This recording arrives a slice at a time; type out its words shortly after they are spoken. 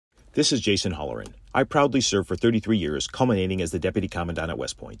This is Jason Holleran. I proudly served for 33 years, culminating as the Deputy Commandant at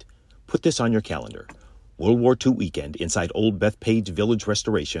West Point. Put this on your calendar. World War II weekend inside Old Bethpage Village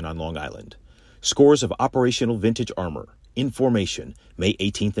Restoration on Long Island. Scores of operational vintage armor. In formation, May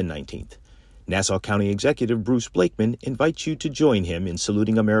 18th and 19th. Nassau County Executive Bruce Blakeman invites you to join him in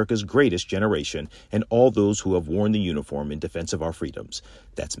saluting America's greatest generation and all those who have worn the uniform in defense of our freedoms.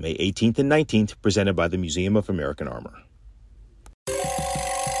 That's May 18th and 19th, presented by the Museum of American Armor.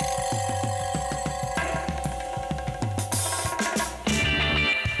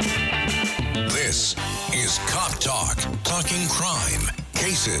 This is Cop Talk, talking crime,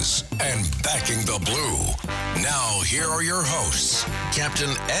 cases, and backing the blue. Now, here are your hosts, Captain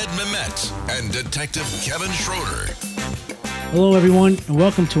Ed Mehmet and Detective Kevin Schroeder. Hello, everyone, and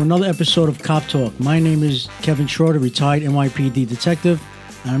welcome to another episode of Cop Talk. My name is Kevin Schroeder, retired NYPD detective,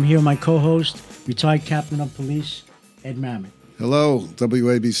 and I'm here with my co-host, retired Captain of Police, Ed Mamet. Hello,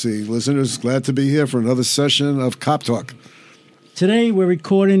 WABC listeners. Glad to be here for another session of Cop Talk. Today, we're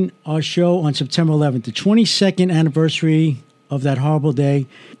recording our show on September 11th, the 22nd anniversary of that horrible day.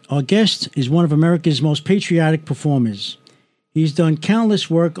 Our guest is one of America's most patriotic performers. He's done countless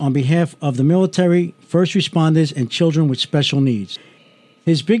work on behalf of the military, first responders, and children with special needs.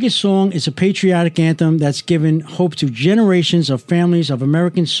 His biggest song is a patriotic anthem that's given hope to generations of families of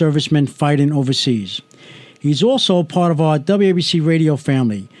American servicemen fighting overseas. He's also part of our WABC radio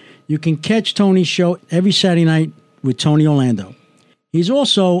family. You can catch Tony's show every Saturday night with Tony Orlando. He's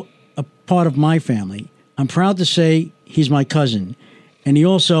also a part of my family. I'm proud to say he's my cousin, and he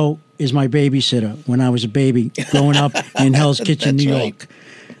also is my babysitter when I was a baby growing up in Hell's Kitchen, New York.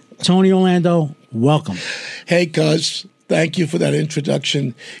 Tony Orlando, welcome. Hey, cuz. Thank you for that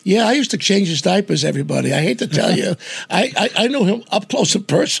introduction. Yeah, I used to change his diapers, everybody. I hate to tell you. I know him up close and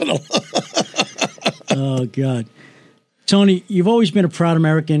personal. Oh, God. Tony, you've always been a proud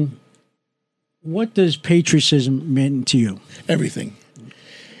American. What does patriotism mean to you? Everything.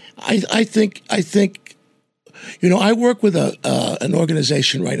 I think, you know, I work with an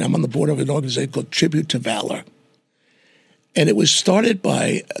organization right now. I'm on the board of an organization called Tribute to Valor. And it was started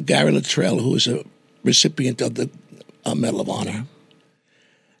by Gary Luttrell, who is a recipient of the Medal of Honor.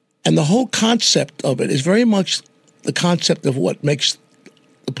 And the whole concept of it is very much the concept of what makes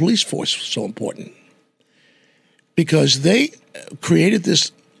the police force so important. Because they created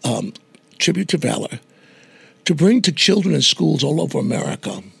this Tribute to Valor to bring to children in schools all over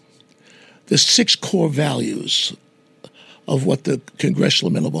America the 6 core values of what the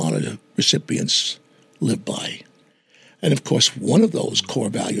Congressional Medal of Honor recipients live by. And of course, one of those core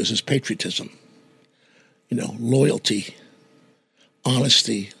values is patriotism. You know, loyalty,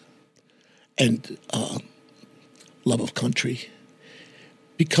 honesty, and love of country.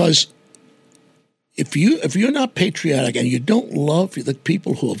 Because if you're not patriotic and you don't love the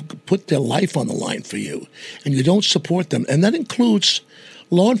people who have put their life on the line for you, and you don't support them, and that includes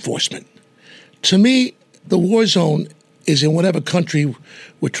law enforcement. To me, the war zone is in whatever country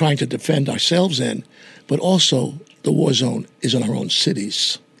we're trying to defend ourselves in, but also the war zone is in our own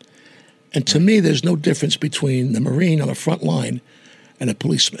cities. And to me, there's no difference between the Marine on the front line and a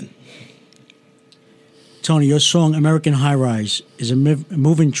policeman. Tony, your song, American High Rise, is a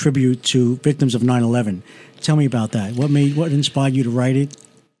moving tribute to victims of 9/11. Tell me about that. What inspired you to write it?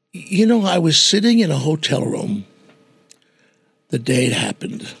 You know, I was sitting in a hotel room the day it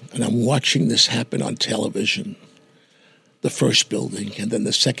happened, and I'm watching this happen on television. The first building and then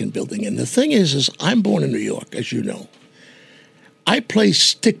the second building. And the thing is I'm born in New York, as you know. I play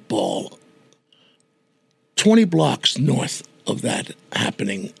stickball 20 blocks north of that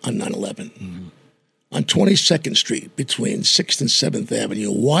happening on 9/11. Mm-hmm. On 22nd Street between 6th and 7th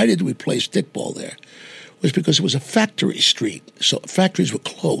Avenue. Why did we play stickball there? It was because it was a factory street, so factories were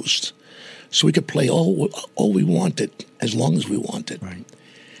closed. So we could play all we wanted as long as we wanted. Right.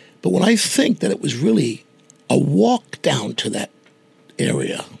 But when I think that it was really a walk down to that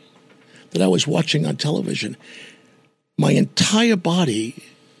area that I was watching on television, my entire body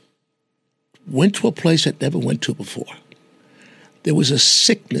went to a place it never went to before. There was a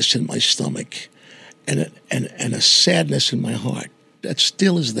sickness in my stomach and a sadness in my heart that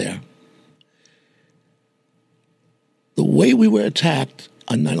still is there. The way we were attacked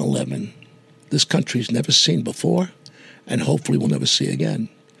on 9/11, this country's never seen before, and hopefully will never see again.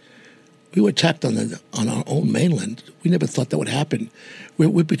 We were attacked on our own mainland. We never thought that would happen.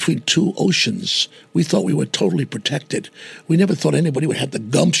 We're between 2 oceans. We thought we were totally protected. We never thought anybody would have the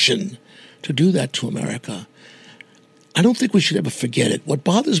gumption to do that to America. I don't think we should ever forget it. What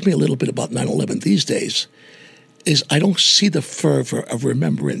bothers me a little bit about 9/11 these days is I don't see the fervor of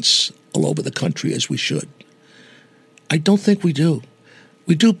remembrance all over the country as we should. I don't think we do.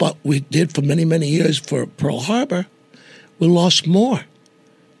 We do, but we did for many, many years for Pearl Harbor. We lost more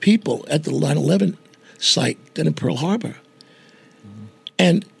people at the 9/11 site than in Pearl Harbor.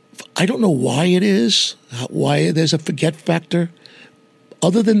 And I don't know why it is, why there's a forget factor,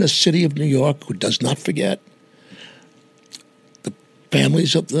 other than the city of New York, who does not forget. The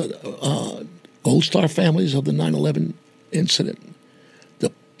families of the Gold Star families of the 9/11 incident,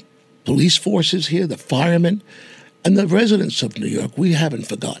 the police forces here, the firemen, and the residents of New York, we haven't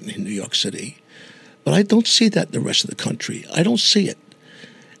forgotten in New York City. But I don't see that in the rest of the country. I don't see it.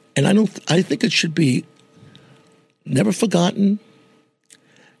 And I think it should be never forgotten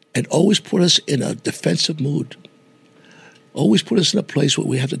and always put us in a defensive mood. Always put us in a place where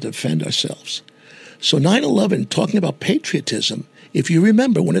we have to defend ourselves. So 9/11, talking about patriotism, if you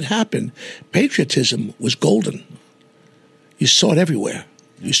remember when it happened, patriotism was golden. You saw it everywhere.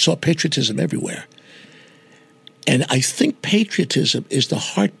 You saw patriotism everywhere. And I think patriotism is the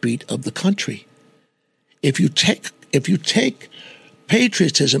heartbeat of the country. If you take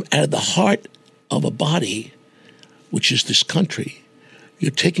patriotism out of the heart of a body, which is this country, you're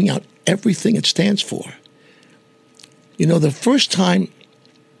taking out everything it stands for. You know, the first time,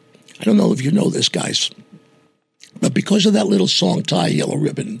 I don't know if you know this, guys, but because of that little song, Tie a Yellow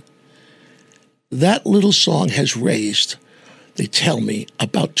Ribbon, that little song has raised, they tell me,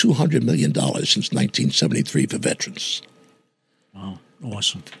 about $200 million since 1973 for veterans. Wow,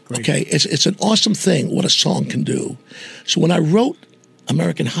 awesome. Great. Okay, it's an awesome thing what a song can do. So when I wrote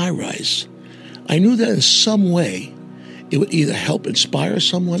American High Rise, I knew that in some way it would either help inspire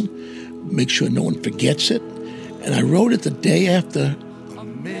someone, make sure no one forgets it, and I wrote it the day after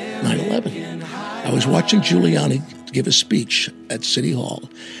 9/11. I was watching Giuliani give a speech at City Hall,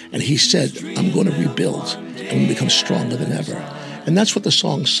 and he said, I'm going to rebuild and become stronger than ever. And that's what the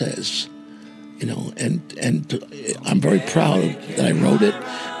song says, you know, and I'm very proud that I wrote it.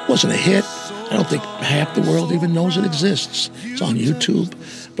 It wasn't a hit. I don't think half the world even knows it exists. It's on YouTube.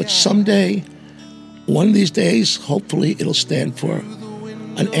 But someday, one of these days, hopefully it'll stand for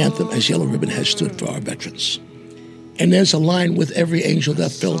an anthem as Yellow Ribbon has stood for our veterans. And there's a line, with every angel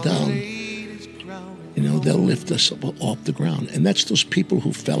that fell down, you know, they'll lift us up off the ground. And that's those people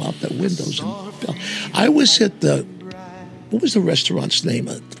who fell out their windows and fell. I was at what was the restaurant's name?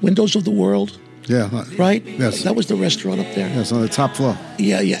 Windows of the World? Yeah. Right? Yes. That was the restaurant up there? Yes, on the top floor.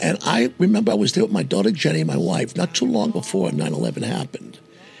 Yeah. And I remember I was there with my daughter Jenny, my wife, not too long before 9/11 happened.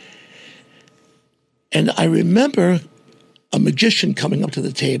 And I remember a magician coming up to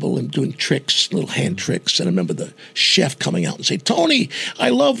the table and doing tricks, little hand tricks. And I remember the chef coming out and saying, Tony, I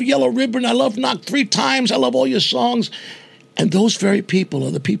love Yellow Ribbon. I love Knock 3 Times. I love all your songs. And those very people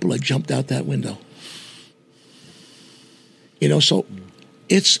are the people that jumped out that window. You know, so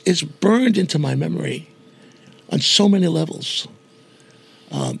it's burned into my memory on so many levels.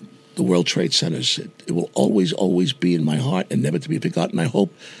 The World Trade Centers, it will always, always be in my heart and never to be forgotten. I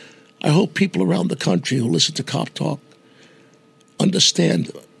hope people around the country who listen to Cop Talk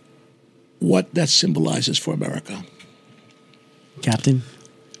understand what that symbolizes for America. Captain?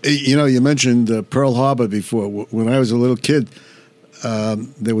 You know, you mentioned Pearl Harbor before. When I was a little kid,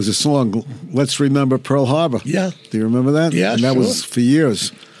 there was a song, Let's Remember Pearl Harbor. Yeah. Do you remember that? Yeah, and that sure. was for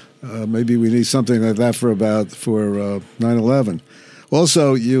years. Maybe we need something like that for 9/11.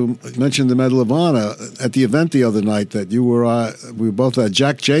 Also, you mentioned the Medal of Honor at the event the other night that you were. We were both at.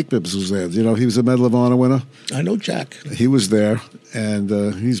 Jack Jacobs was there. You know, he was a Medal of Honor winner. I know Jack. He was there, and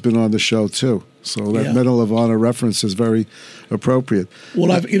he's been on the show too. So that Medal of Honor reference is very appropriate. Well,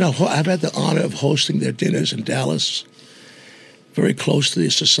 I've had the honor of hosting their dinners in Dallas. Very close to the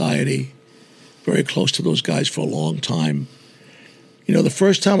society, very close to those guys for a long time. You know, the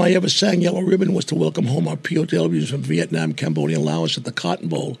first time I ever sang Yellow Ribbon was to welcome home our POWs from Vietnam, Cambodia, and Laos at the Cotton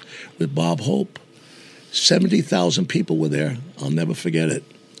Bowl with Bob Hope. 70,000 people were there. I'll never forget it.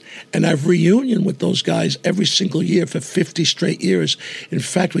 And I've reunion with those guys every single year for 50 straight years. In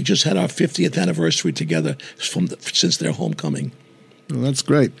fact, we just had our 50th anniversary together since their homecoming. Well, that's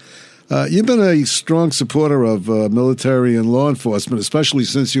great. You've been a strong supporter of military and law enforcement, especially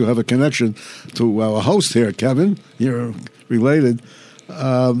since you have a connection to our host here, Kevin. You're related.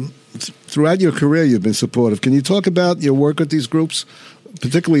 Throughout your career, you've been supportive. Can you talk about your work with these groups,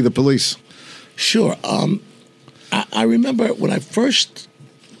 particularly the police? Sure. I remember when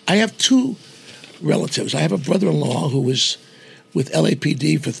I have two relatives. I have a brother-in-law who was with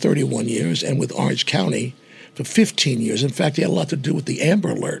LAPD for 31 years and with Orange County for 15 years. In fact, he had a lot to do with the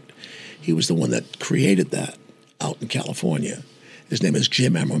Amber Alert. He was the one that created that out in California. His name is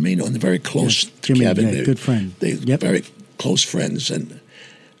Jim Amormino, and they're very close to Kevin. Yeah, good friend. They're very close friends. And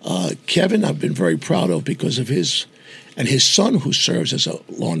Kevin, I've been very proud of because of his And his son, who serves as a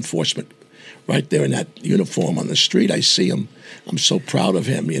law enforcement right there in that uniform on the street, I see him. I'm so proud of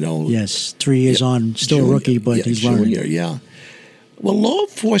him, Yes, 3 years on, still a rookie, but he's learning. Junior, yeah. Well, law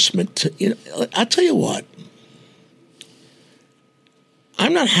enforcement, I'll tell you what.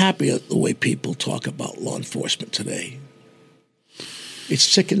 I'm not happy at the way people talk about law enforcement today. It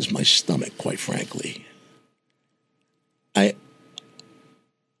sickens my stomach, quite frankly. And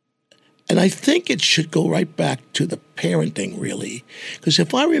I think it should go right back to the parenting, really. Because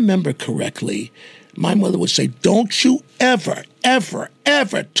if I remember correctly, my mother would say, don't you ever, ever,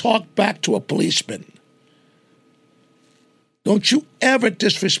 ever talk back to a policeman. Don't you ever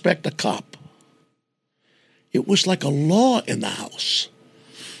disrespect a cop. It was like a law in the house.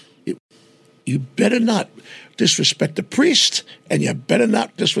 You better not disrespect a priest, and you better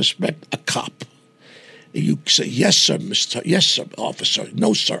not disrespect a cop. You say, yes, sir, Mr. Yes, sir, officer.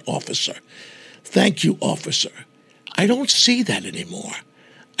 No, sir, officer. Thank you, officer. I don't see that anymore.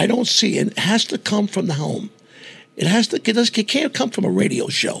 I don't see it. It has to come from the home. It can't come from a radio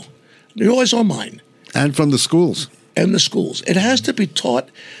show, yours or mine. And from the schools. And the schools. It has to be taught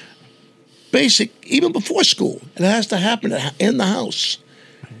basic, even before school. It has to happen in the house.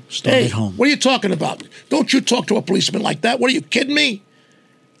 Start at home. What are you talking about? Don't you talk to a policeman like that. What, are you kidding me?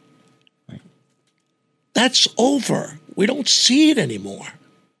 Right. That's over. We don't see it anymore.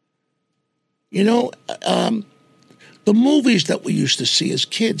 The movies that we used to see as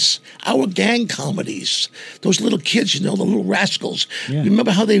kids, our gang comedies, those little kids, the little rascals. Yeah. You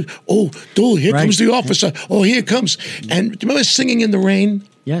remember how they, here comes the officer. Oh, here comes. And do you remember Singing in the Rain?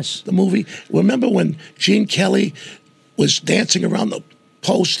 Yes. The movie? Remember when Gene Kelly was dancing around the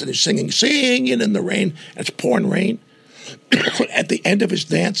post and he's singing in the rain, and it's pouring rain. At the end of his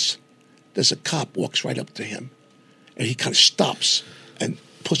dance, there's a cop walks right up to him, and he kind of stops and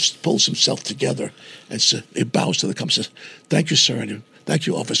pulls himself together, and he bows to the cop and says, thank you, sir, and thank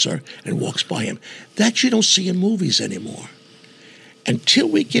you, officer, and walks by him. That you don't see in movies anymore. Until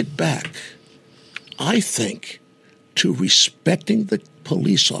we get back, I think, to respecting the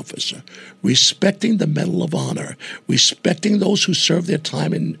police officer, respecting the Medal of Honor, respecting those who serve their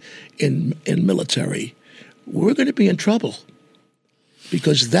time in military, we're going to be in trouble.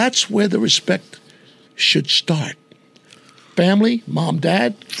 Because that's where the respect should start. Family, mom,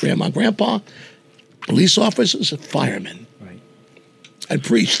 dad, grandma, grandpa, police officers, firemen, right, and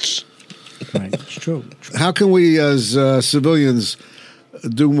priests. Right, it's true. How can we, as civilians,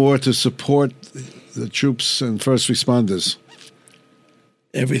 do more to support the troops and first responders?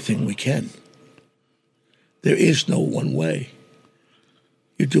 Everything we can. There is no one way.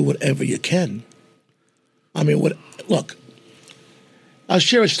 You do whatever you can. I mean, look, I'll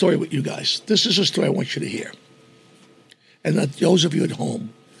share a story with you guys. This is a story I want you to hear. And those of you at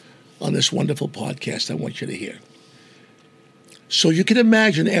home on this wonderful podcast, I want you to hear. So you can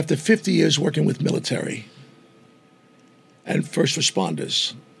imagine after 50 years working with military and first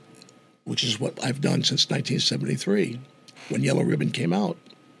responders, which is what I've done since 1973, when Yellow Ribbon came out.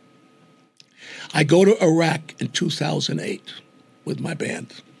 I go to Iraq in 2008 with my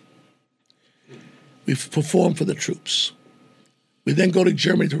band. We perform for the troops. We then go to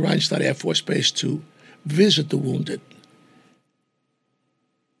Germany, to Rheinstadt Air Force Base, to visit the wounded.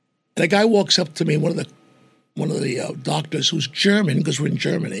 And a guy walks up to me, one of the doctors who's German, because we're in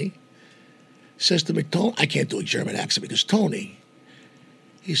Germany, says to me, Tony, I can't do a German accent because Tony.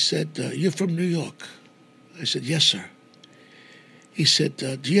 He said, you're from New York. I said, yes, sir. He said,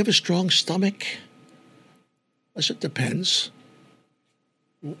 do you have a strong stomach? I said, depends.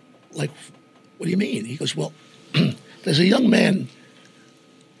 Like, what do you mean? He goes, well, there's a young man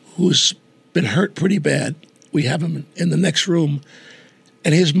who's been hurt pretty bad. We have him in the next room,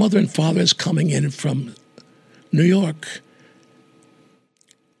 and his mother and father is coming in from New York.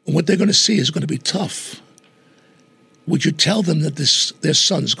 And what they're going to see is going to be tough. Would you tell them that their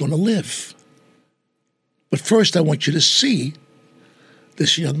son's going to live? But first, I want you to see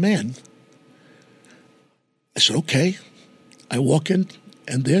this young man. I said, okay. I walk in,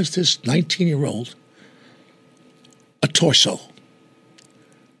 and there's this 19-year-old, a torso,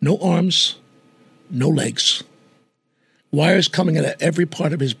 no arms, no legs, wires coming out of every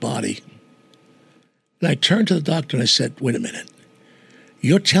part of his body. And I turned to the doctor and I said, wait a minute.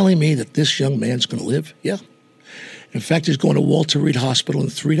 You're telling me that this young man's going to live? Yeah. In fact, he's going to Walter Reed Hospital in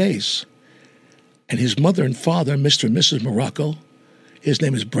 3 days. And his mother and father, Mr. and Mrs. Morocco, his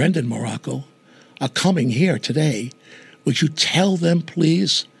name is Brendan Morocco, are coming here today. Would you tell them,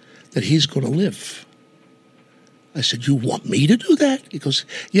 please, that he's going to live? I said, you want me to do that? He goes,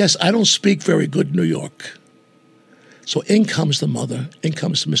 yes, I don't speak very good New York. So in comes the mother, in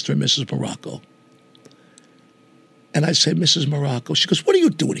comes Mr. and Mrs. Morocco. And I said, Mrs. Morocco. She goes, what are you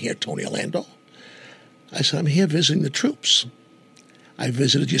doing here, Tony Orlando? I said, I'm here visiting the troops. I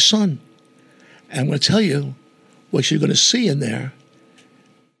visited your son. And I'm going to tell you, what you're going to see in there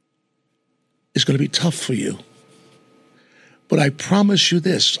is going to be tough for you. But I promise you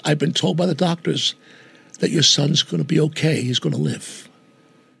this, I've been told by the doctors that your son's going to be okay. He's going to live.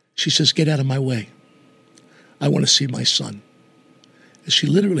 She says, get out of my way. I want to see my son. And she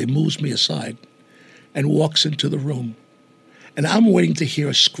literally moves me aside and walks into the room. And I'm waiting to hear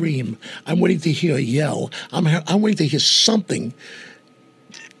a scream. I'm waiting to hear a yell. I'm waiting to hear something,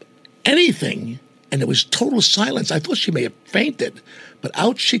 anything. And there was total silence. I thought she may have fainted. But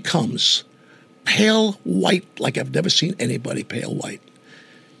out she comes, pale white, like I've never seen anybody pale white.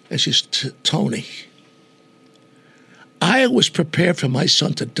 And she's, Tony, I was prepared for my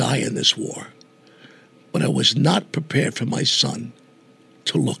son to die in this war, but I was not prepared for my son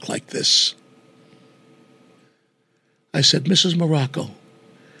to look like this. I said, Mrs. Morocco,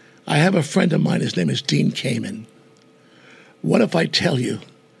 I have a friend of mine, his name is Dean Kamen. What if I tell you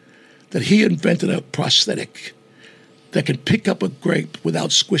that he invented a prosthetic that can pick up a grape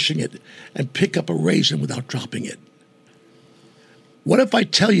without squishing it and pick up a raisin without dropping it? What if I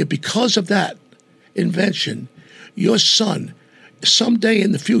tell you because of that invention, your son, someday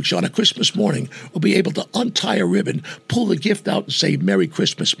in the future on a Christmas morning, will be able to untie a ribbon, pull the gift out and say, Merry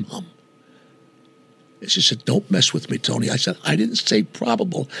Christmas, Mom? And she said, don't mess with me, Tony. I said, I didn't say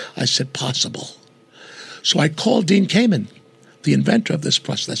probable. I said possible. So I called Dean Kamen, the inventor of this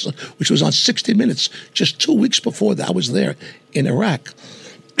prosthesis, which was on 60 Minutes just 2 weeks before that I was there in Iraq.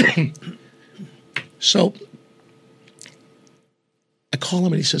 So I call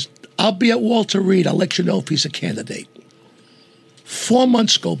him and he says, I'll be at Walter Reed. I'll let you know if he's a candidate. 4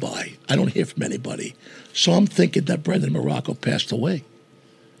 months go by. I don't hear from anybody. So I'm thinking that Brendan Morocco passed away.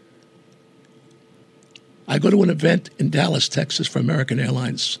 I go to an event in Dallas, Texas for American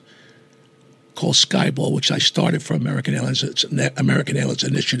Airlines called Skyball, which I started for American Airlines. It's an American Airlines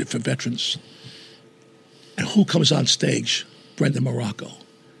initiative for veterans. And who comes on stage? Brendan Morocco.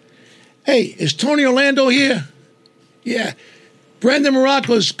 Hey, is Tony Orlando here? Yeah. Brendan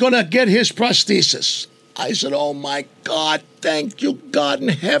Morocco's going to get his prosthesis. I said, oh, my God, thank you, God in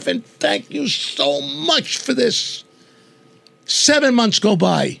heaven. Thank you so much for this. 7 months go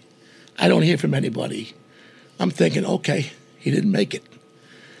by. I don't hear from anybody. I'm thinking, okay, he didn't make it.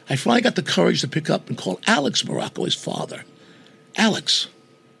 I finally got the courage to pick up and call Alex Morocco, his father. Alex,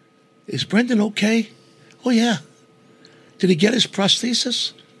 is Brendan okay? Oh, yeah. Did he get his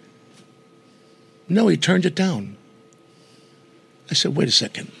prosthesis? No, he turned it down. I said, wait a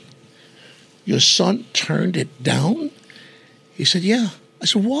second. Your son turned it down? He said, yeah. I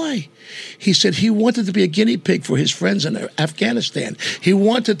said, why? He said he wanted to be a guinea pig for his friends in Afghanistan. He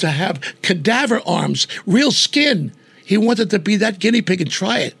wanted to have cadaver arms, real skin. He wanted to be that guinea pig and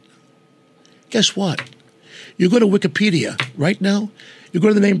try it. Guess what? You go to Wikipedia right now, you go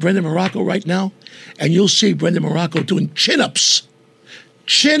to the name Brendan Morocco right now, and you'll see Brendan Morocco doing chin-ups.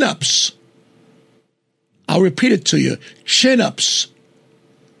 Chin-ups. I'll repeat it to you. Chin-ups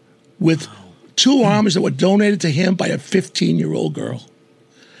with 2 arms that were donated to him by a 15-year-old girl.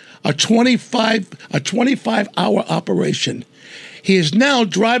 A 25-hour operation. He is now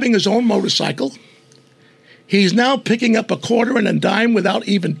driving his own motorcycle. He's now picking up a quarter and a dime without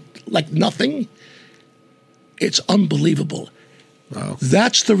even, like, nothing. It's unbelievable. Wow.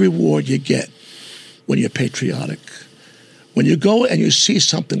 That's the reward you get when you're patriotic. When you go and you see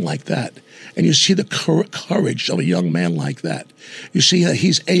something like that, and you see the courage of a young man like that, you see that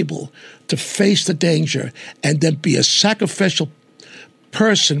he's able to face the danger and then be a sacrificial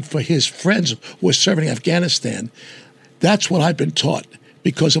person for his friends who are serving in Afghanistan. That's what I've been taught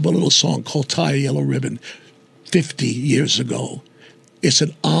because of a little song called Tie a Yellow Ribbon 50 years ago. It's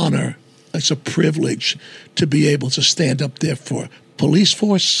an honor, it's a privilege to be able to stand up there for police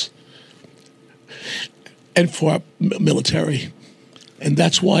force and for our military. And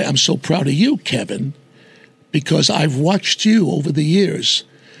that's why I'm so proud of you, Kevin, because I've watched you over the years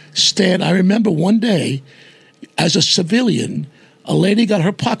stand. I remember one day as a civilian, a lady got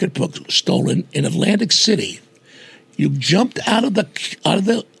her pocketbook stolen in Atlantic City. You jumped out of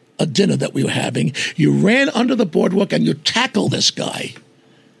the dinner that we were having. You ran under the boardwalk and you tackled this guy.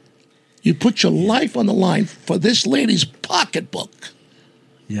 You put your life on the line for this lady's pocketbook.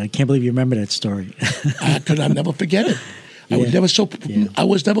 Yeah, I can't believe you remember that story. I'll never forget it. Yeah. I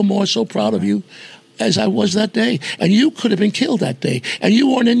was never more so proud of you as I was that day. And you could have been killed that day. And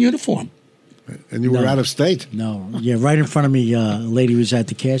you weren't in uniform. And you were out of state. No. Yeah, right in front of me, a lady was at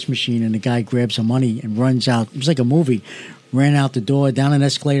the cash machine, and the guy grabs her money and runs out. It was like a movie. ran out the door, down an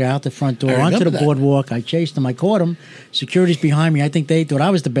escalator, out the front door, I onto the remember that. boardwalk. I chased him. I caught him. Security's behind me. I think they thought I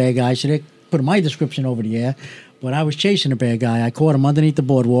was the bad guy, so they put my description over the air. But I was chasing the bad guy. I caught him underneath the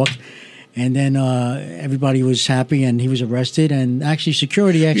boardwalk. And then everybody was happy, and he was arrested. And actually,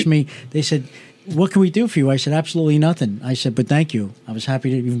 security asked me, they said, "What can we do for you?" I said, "Absolutely nothing." I said, "But thank you. I was happy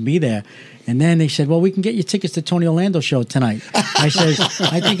to even be there." And then they said, "Well, we can get you tickets to Tony Orlando show tonight." I said,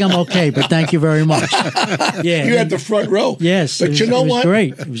 "I think I'm okay, but thank you very much." Yeah, You're at the front row. Yes, but you know it was what?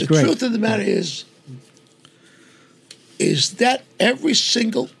 Great. It was the great. truth of the matter is that every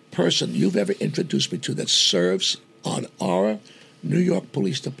single person you've ever introduced me to that serves on our New York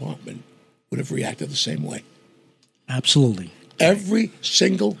Police Department would have reacted the same way. Absolutely. Every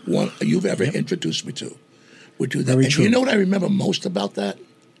single one you've ever introduced me to would do that. Very And true. you know what I remember most about that?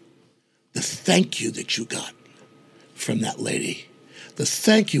 The thank you that you got from that lady. The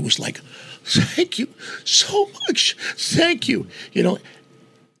thank you was like, "Thank you so much. Thank you." You know,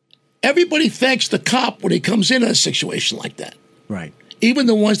 everybody thanks the cop when he comes in a situation like that. Right. Even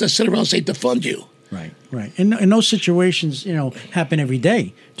the ones that sit around and say, "Defund you." Right, right. And those situations, happen every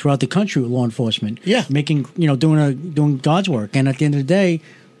day throughout the country with law enforcement. Yeah. Making, doing God's work. And at the end of the day,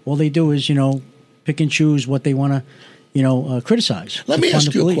 all they do is, pick and choose what they want to, criticize. Let me Defund ask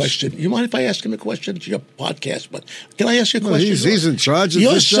the you a police. question. You mind if I ask him a question? It's your podcast, but can I ask you a Well, question? he's in charge of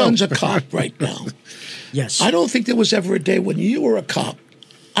Your this show. son's a cop right now. Yes. I don't think there was ever a day when you were a cop.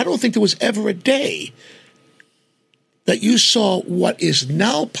 I don't think there was ever a day that you saw what is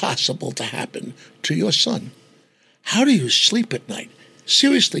now possible to happen to your son. How do you sleep at night?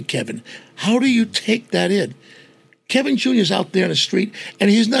 Seriously, Kevin, how do you take that in? Kevin Jr. is out there in the street, and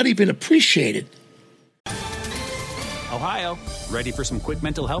he's not even appreciated. Ohio, ready for some quick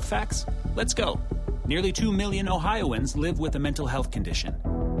mental health facts? Let's go. Nearly 2 million Ohioans live with a mental health condition.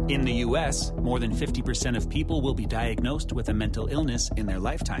 In the U.S., more than 50% of people will be diagnosed with a mental illness in their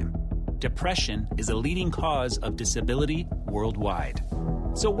lifetime. Depression is a leading cause of disability worldwide.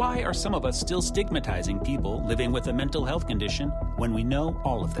 So why are some of us still stigmatizing people living with a mental health condition when we know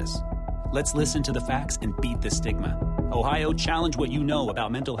all of this? Let's listen to the facts and beat the stigma. Ohio, challenge what you know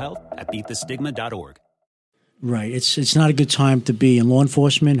about mental health at beatthestigma.org. Right. It's not a good time to be in law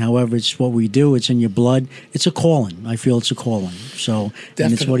enforcement. However, it's what we do. It's in your blood. It's a calling. I feel it's a calling. So,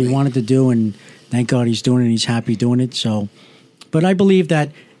 and it's what he Definitely. wanted to do, and thank God he's doing it, and he's happy doing it. So, but I believe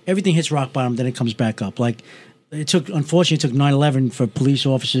that everything hits rock bottom, then it comes back up. Like, unfortunately, it took 9/11 for police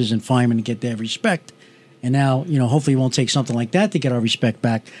officers and firemen to get their respect. And now, hopefully it won't take something like that to get our respect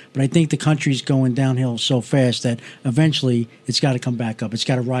back. But I think the country's going downhill so fast that eventually it's got to come back up. It's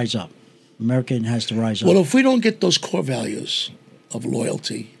got to rise up. America has to rise up. Well, if we don't get those core values of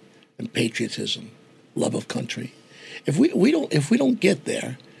loyalty and patriotism, love of country, if we don't get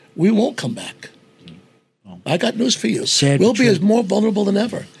there, we won't come back. I got news for you. Sad We'll but be true. as more vulnerable than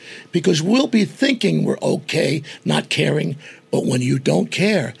ever because we'll be thinking we're okay, not caring. But when you don't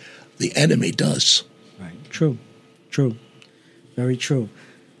care, the enemy does. Right. True. Very true.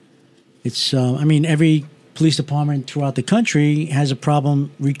 It's, every police department throughout the country has a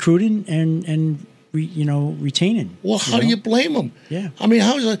problem recruiting and retaining. Well, how do you blame them? Yeah. I mean,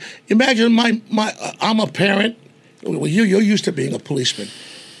 how is it? Imagine I'm a parent. Well, you're used to being a policeman.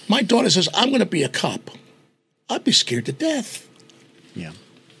 My daughter says, "I'm going to be a cop." I'd be scared to death. Yeah.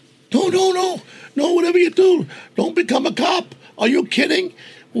 No. Whatever you do, don't become a cop. Are you kidding?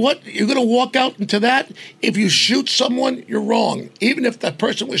 What? You're going to walk out into that? If you shoot someone, you're wrong. Even if that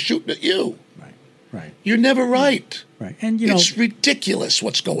person was shooting at you. Right. You're never right. Right. And, It's ridiculous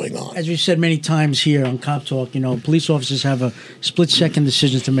what's going on. as we've said many times here on Cop Talk, police officers have a split-second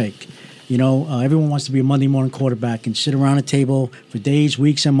decision to make. Everyone wants to be a Monday morning quarterback and sit around a table for days,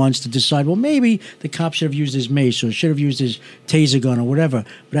 weeks, and months to decide, well, maybe the cop should have used his mace or should have used his taser gun or whatever.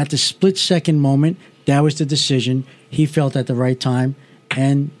 But at the split-second moment, that was the decision. He felt at the right time,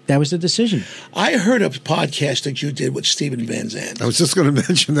 and that was the decision. I heard a podcast that you did with Stephen Van Zandt. I was just going to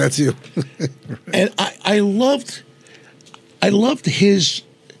mention that to you. And I loved his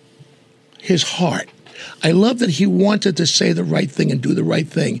heart. I loved that he wanted to say the right thing and do the right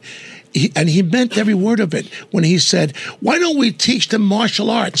thing. And he meant every word of it when he said, "Why don't we teach them martial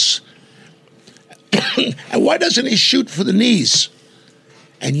arts? And why doesn't he shoot for the knees?"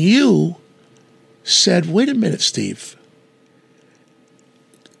 And you said, "Wait a minute, Steve.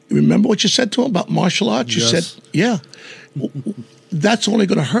 You remember what you said to him about martial arts?" You Yes. said, "Yeah, that's only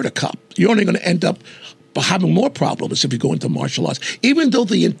going to hurt a cop. You're only going to end up having more problems if you go into martial arts." Even though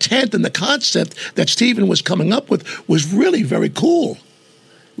the intent and the concept that Stephen was coming up with was really very cool.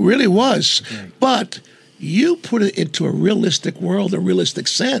 Really was. Right. But you put it into a realistic world, a realistic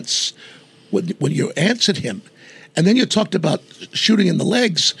sense when you answered him. And then you talked about shooting in the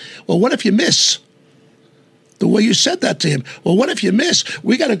legs. Well, what if you miss? The way you said that to him. Well, what if you miss?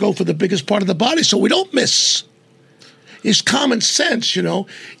 We got to go for the biggest part of the body so we don't miss. It's common sense, you know.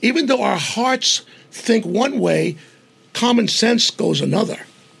 Even though our hearts think one way, common sense goes another.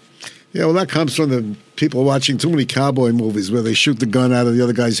 Yeah, well, that comes from the people watching too many cowboy movies where they shoot the gun out of the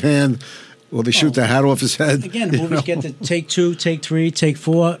other guy's hand or they shoot the hat off his head. Again, the movies get to take 2, take 3, take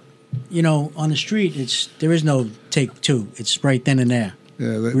 4. You know, on the street, there is no take 2. It's right then and there.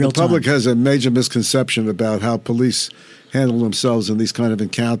 Yeah, the public has a major misconception about how police handle themselves in these kind of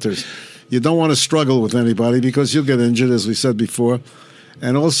encounters. You don't want to struggle with anybody because you'll get injured, as we said before.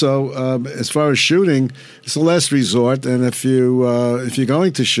 And also, as far as shooting, it's the last resort. And if you're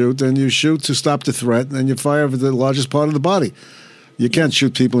going to shoot, then you shoot to stop the threat, and you fire for the largest part of the body. You can't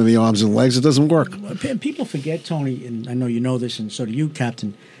shoot people in the arms and legs. It doesn't work. People forget, Tony, and I know you know this, and so do you,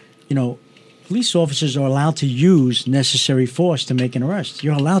 Captain. You know, police officers are allowed to use necessary force to make an arrest.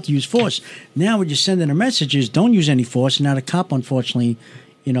 You're allowed to use force. Now what you're sending a message is don't use any force. Now the cop, unfortunately,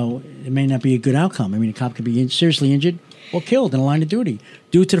 you know, it may not be a good outcome. I mean, a cop could be seriously injured or killed in the line of duty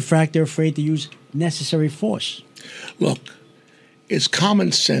due to the fact they're afraid to use necessary force. Look, it's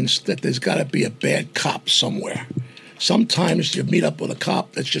common sense that there's got to be a bad cop somewhere. Sometimes you meet up with a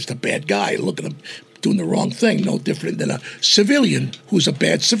cop that's just a bad guy. Look at him doing the wrong thing, no different than a civilian who's a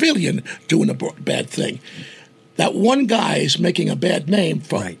bad civilian doing a bad thing. That one guy is making a bad name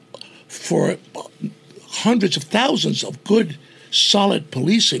for hundreds of thousands of good, solid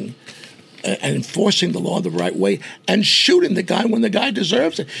policing and enforcing the law the right way and shooting the guy when the guy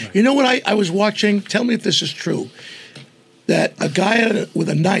deserves it. Right. You know what I was watching? Tell me if this is true. That a guy with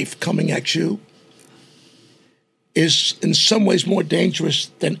a knife coming at you is in some ways more dangerous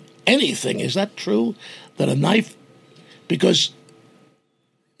than anything. Is that true? That a knife, because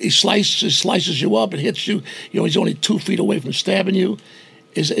he slices you up and hits you, you know, he's only 2 feet away from stabbing you.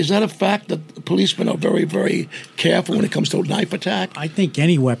 Is that a fact that policemen are very, very careful when it comes to a knife attack? I think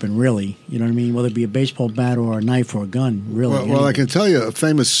any weapon, really. You know what I mean? Whether it be a baseball bat or a knife or a gun, really. Well, I can tell you a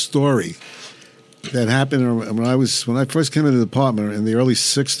famous story that happened when I first came into the department in the early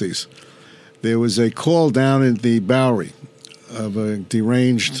 60s. There was a call down in the Bowery of a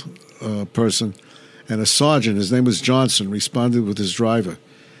deranged person, and a sergeant, his name was Johnson, responded with his driver.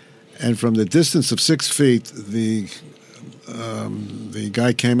 And from the distance of 6 feet, the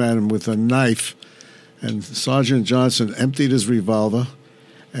guy came at him with a knife, and Sergeant Johnson emptied his revolver,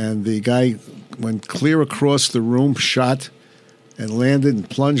 and the guy went clear across the room, shot, and landed and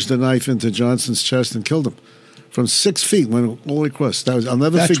plunged the knife into Johnson's chest and killed him. From 6 feet, went all the way across. I'll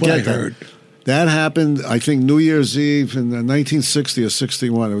never forget that. That's what I heard. That happened, I think, New Year's Eve in 1960 or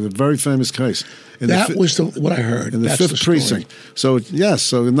 61. It was a very famous case. That was what I heard. In the 5th Precinct. So, yes,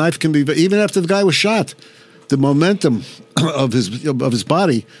 so the knife can be, even after the guy was shot, the momentum of his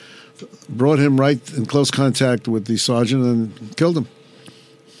body brought him right in close contact with the sergeant and killed him.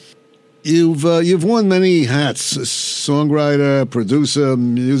 You've worn many hats: songwriter, producer,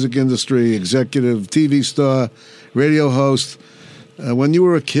 music industry, executive, TV star, radio host. When you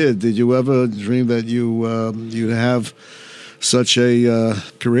were a kid, did you ever dream that you'd have such a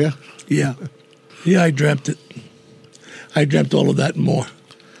career? Yeah, I dreamt it. I dreamt all of that and more.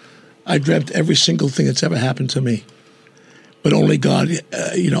 I dreamt every single thing that's ever happened to me, but only God,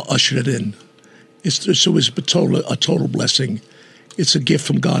 ushered it in. It was a total blessing. It's a gift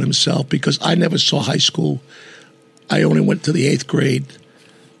from God Himself, because I never saw high school. I only went to the 8th grade,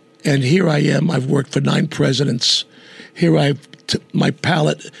 and here I am. I've worked for 9 presidents. Here my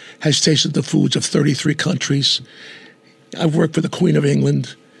palate has tasted the foods of 33 countries. I've worked for the Queen of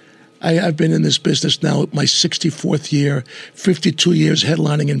England. I've been in this business now my 64th year, 52 years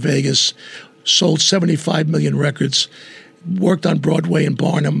headlining in Vegas, sold 75 million records, worked on Broadway in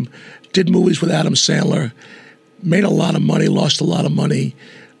Barnum, did movies with Adam Sandler, made a lot of money, lost a lot of money,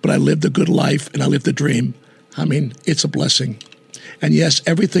 but I lived a good life and I lived a dream. I mean, it's a blessing. And yes,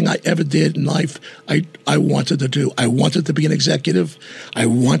 everything I ever did in life, I wanted to do. I wanted to be an executive. I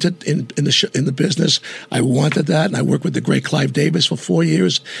wanted in the business. I wanted that, and I worked with the great Clive Davis for 4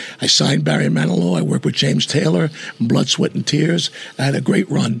 years. I signed Barry Manilow. I worked with James Taylor, Blood, Sweat, and Tears. I had a great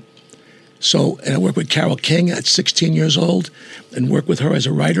run. And I worked with Carole King at 16 years old, and worked with her as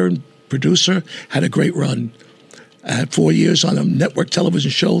a writer and producer. Had a great run. I had 4 years on a network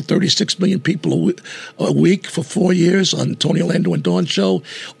television show, 36 million people a week for 4 years on Tony Orlando and Dawn show.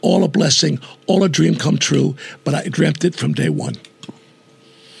 All a blessing, all a dream come true, but I dreamt it from day one.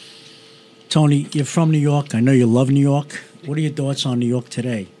 Tony, you're from New York. I know you love New York. What are your thoughts on New York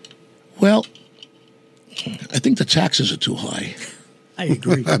today? Well, I think the taxes are too high. I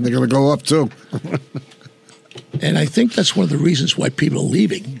agree. They're going to go up, too. And I think that's one of the reasons why people are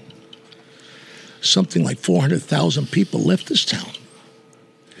leaving. Something like 400,000 people left this town.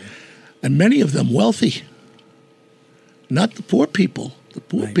 And many of them wealthy. Not the poor people. The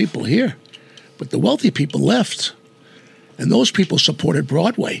poor people here. But the wealthy people left. And those people supported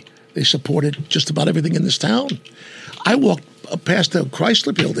Broadway. They supported just about everything in this town. I walked past the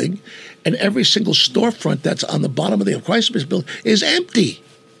Chrysler building, and every single storefront that's on the bottom of the Chrysler building is empty.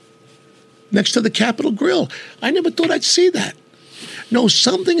 Next to the Capitol Grill. I never thought I'd see that. No,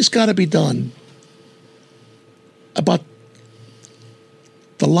 something's got to be done about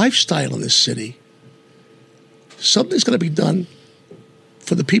the lifestyle in this city. Something's going to be done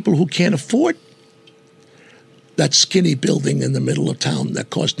for the people who can't afford that skinny building in the middle of town that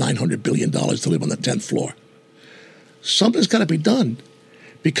cost $900 billion to live on the 10th floor. Something's got to be done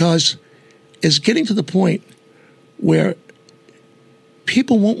because it's getting to the point where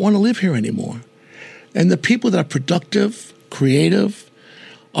people won't want to live here anymore. And the people that are productive, creative,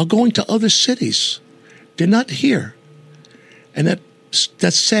 are going to other cities. They're not here. And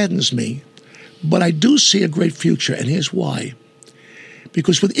that saddens me. But I do see a great future, and here's why.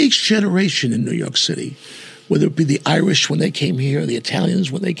 Because with each generation in New York City, whether it be the Irish when they came here, the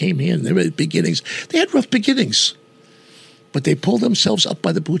Italians when they came here, in their beginnings, they had rough beginnings. But they pulled themselves up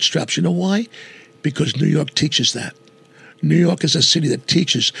by the bootstraps. You know why? Because New York teaches that. New York is a city that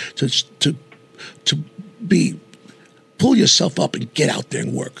teaches to pull yourself up and get out there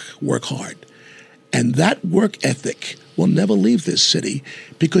and work hard. And that work ethic will never leave this city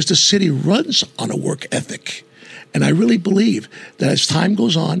because the city runs on a work ethic. And I really believe that as time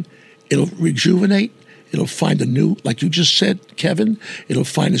goes on, it'll rejuvenate. It'll find a new, like you just said, Kevin, it'll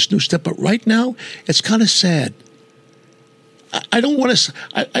find its new step. But right now, it's kind of sad. I don't want to,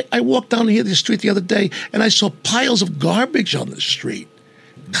 I walked down here the street the other day and I saw piles of garbage on the street.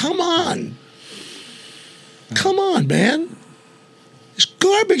 Come on. Come on, man. There's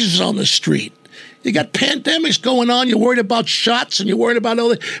garbage on the street. You got pandemics going on. You're worried about shots and you're worried about all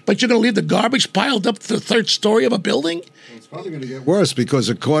that. But you're going to leave the garbage piled up to the third story of a building? It's probably going to get worse because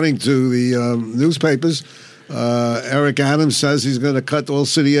according to the newspapers, Eric Adams says he's going to cut all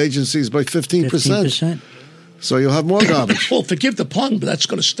city agencies by 15%. 15%. So you'll have more garbage. Well, forgive the pun, but that's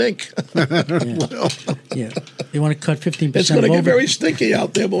going to stink. Yeah. They want to cut 15%. It's going to get very stinky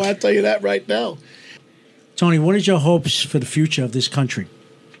out there, boy. I'll tell you that right now. Tony, what is your hopes for the future of this country?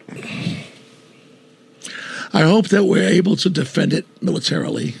 I hope that we're able to defend it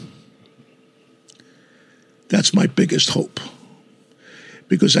militarily. That's my biggest hope.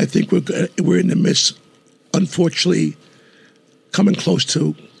 Because I think we're in the midst, unfortunately, coming close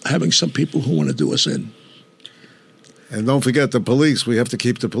to having some people who want to do us in. And don't forget the police. We have to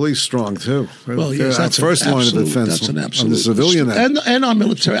keep the police strong, too. Well, yes, that's our first line of defense. That's an absolute. On the civilian end. And our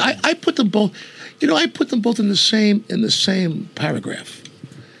military. I put them both, I put them both in the same paragraph.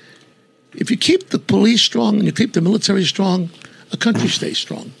 If you keep the police strong and you keep the military strong, a country stays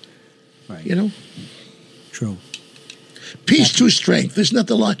strong. Right. You know? True. Peace through strength. Isn't that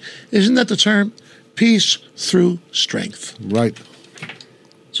the line? Isn't that the term? Peace through strength. Right.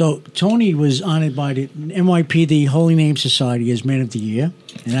 So Tony was honored by the NYPD Holy Name Society as Man of the Year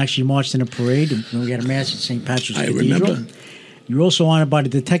and actually marched in a parade. And we had a mass at St. Patrick's Cathedral. Remember. You were also honored by the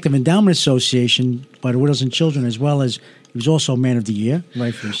Detective Endowment Association, by the Widows and Children, as well as he was also Man of the Year,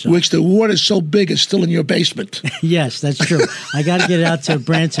 rightfully so. Which the award is so big it's still in your basement. Yes, that's true. I got to get it out to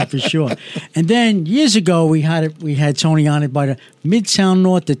Branson for sure. And then years ago, we had Tony honored by the Midtown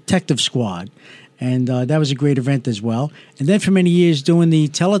North Detective Squad. And that was a great event as well. And then for many years, doing the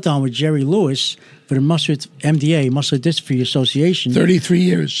telethon with Jerry Lewis for the MDA, Muscular Dystrophy Association. 33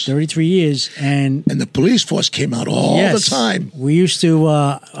 years. 33 years. And the police force came out all the time. We used to,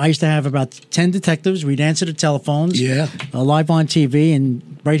 I used to have about 10 detectives. We'd answer the telephones. Yeah. Live on TV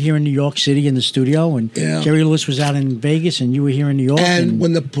and right here in New York City in the studio. And Jerry Lewis was out in Vegas and you were here in New York. And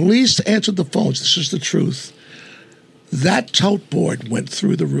when the police answered the phones, this is the truth, that tote board went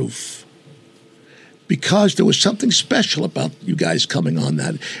through the roof. Because there was something special about you guys coming on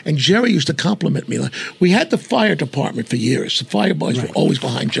that. And Jerry used to compliment me. We had the fire department for years. The fire boys were always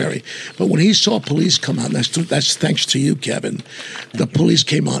behind Jerry. But when he saw police come out, and that's thanks to you, Kevin, the police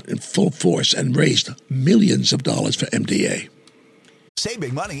came out in full force and raised millions of dollars for MDA.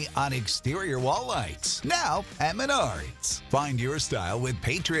 Saving money on exterior wall lights. Now at Menards. Find your style with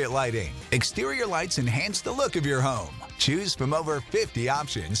Patriot Lighting. Exterior lights enhance the look of your home. Choose from over 50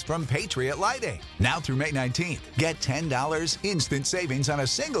 options from Patriot Lighting. Now through May 19th, get $10 instant savings on a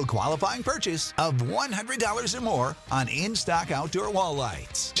single qualifying purchase of $100 or more on in-stock outdoor wall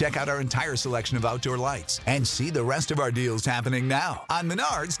lights. Check out our entire selection of outdoor lights and see the rest of our deals happening now on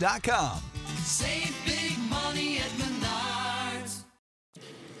Menards.com. Save big money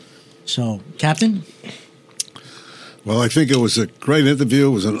So, Captain? Well, I think it was a great interview.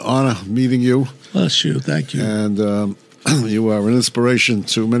 It was an honor meeting you. Bless you. Thank you. And you are an inspiration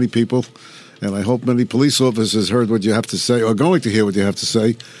to many people. And I hope many police officers heard what you have to say, or going to hear what you have to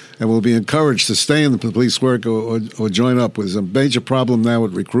say, and will be encouraged to stay in the police work or join up. There's a major problem now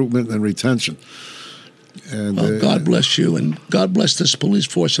with recruitment and retention. And well, God bless you, and God bless this police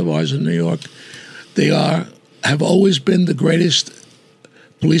force of ours in New York. They have always been the greatest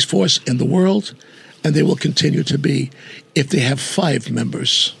police force in the world, and they will continue to be if they have 5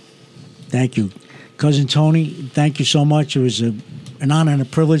 members. Thank you. Cousin Tony, thank you so much. It was an honor and a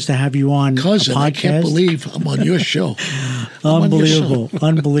privilege to have you on Cousin, a podcast. I can't believe I'm on your show. Unbelievable.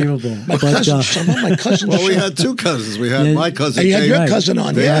 Unbelievable. My cousin, some of my cousins. well, we had 2 cousins. We had my cousin. You had your David, cousin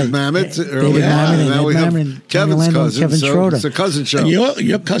on. David Mamet earlier, Mamet, and now we have Mamet, Kevin's cousin. Kevin so Schroeder. it's a cousin show. And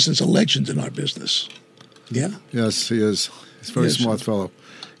your cousin's a legend in our business. Yeah. Yes, he is. He's a very smart fellow.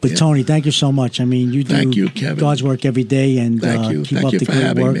 But Tony, thank you so much. I mean, you do Kevin. God's work every day, and keep up the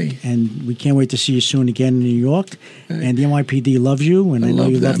great work. Me. And we can't wait to see you soon again in New York. And the NYPD loves you, and I know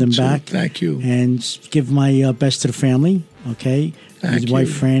you love them back. Thank you. And give my best to the family. Okay, his wife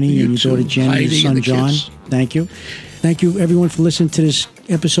Franny and your daughter Jenny, Heidi, your son John. Kids. Thank you. Thank you, everyone, for listening to this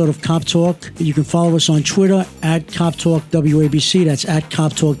episode of Cop Talk. You can follow us on Twitter at Cop Talk WABC. That's at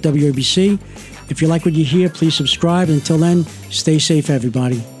Cop Talk WABC. If you like what you hear, please subscribe. Until then, stay safe,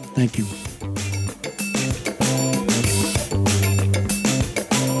 everybody. Thank you.